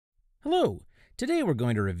Hello! Today we're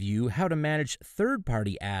going to review how to manage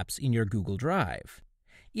third-party apps in your Google Drive.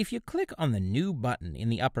 If you click on the New button in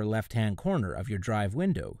the upper left-hand corner of your Drive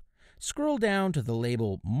window, scroll down to the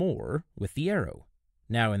label More with the arrow.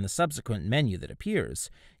 Now in the subsequent menu that appears,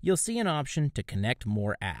 you'll see an option to connect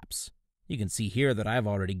more apps. You can see here that I've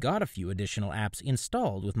already got a few additional apps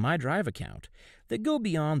installed with my Drive account that go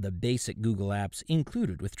beyond the basic Google apps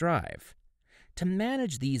included with Drive. To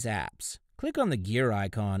manage these apps, click on the gear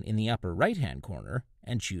icon in the upper right-hand corner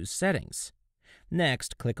and choose Settings.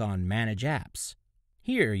 Next, click on Manage Apps.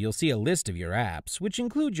 Here, you'll see a list of your apps, which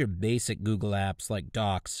include your basic Google apps like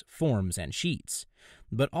Docs, Forms, and Sheets,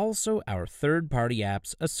 but also our third-party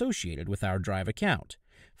apps associated with our Drive account.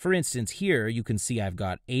 For instance, here you can see I've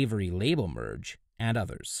got Avery Label Merge and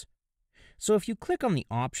others. So if you click on the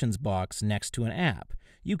Options box next to an app,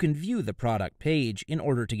 you can view the product page in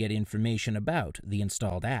order to get information about the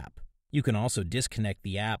installed app. You can also disconnect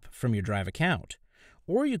the app from your Drive account,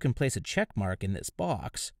 or you can place a check mark in this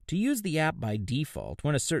box to use the app by default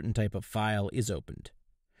when a certain type of file is opened.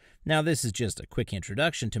 Now this is just a quick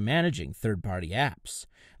introduction to managing third-party apps,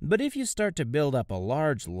 but if you start to build up a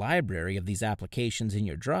large library of these applications in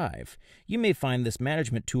your Drive, you may find this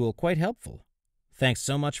management tool quite helpful. Thanks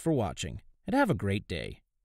so much for watching, and have a great day.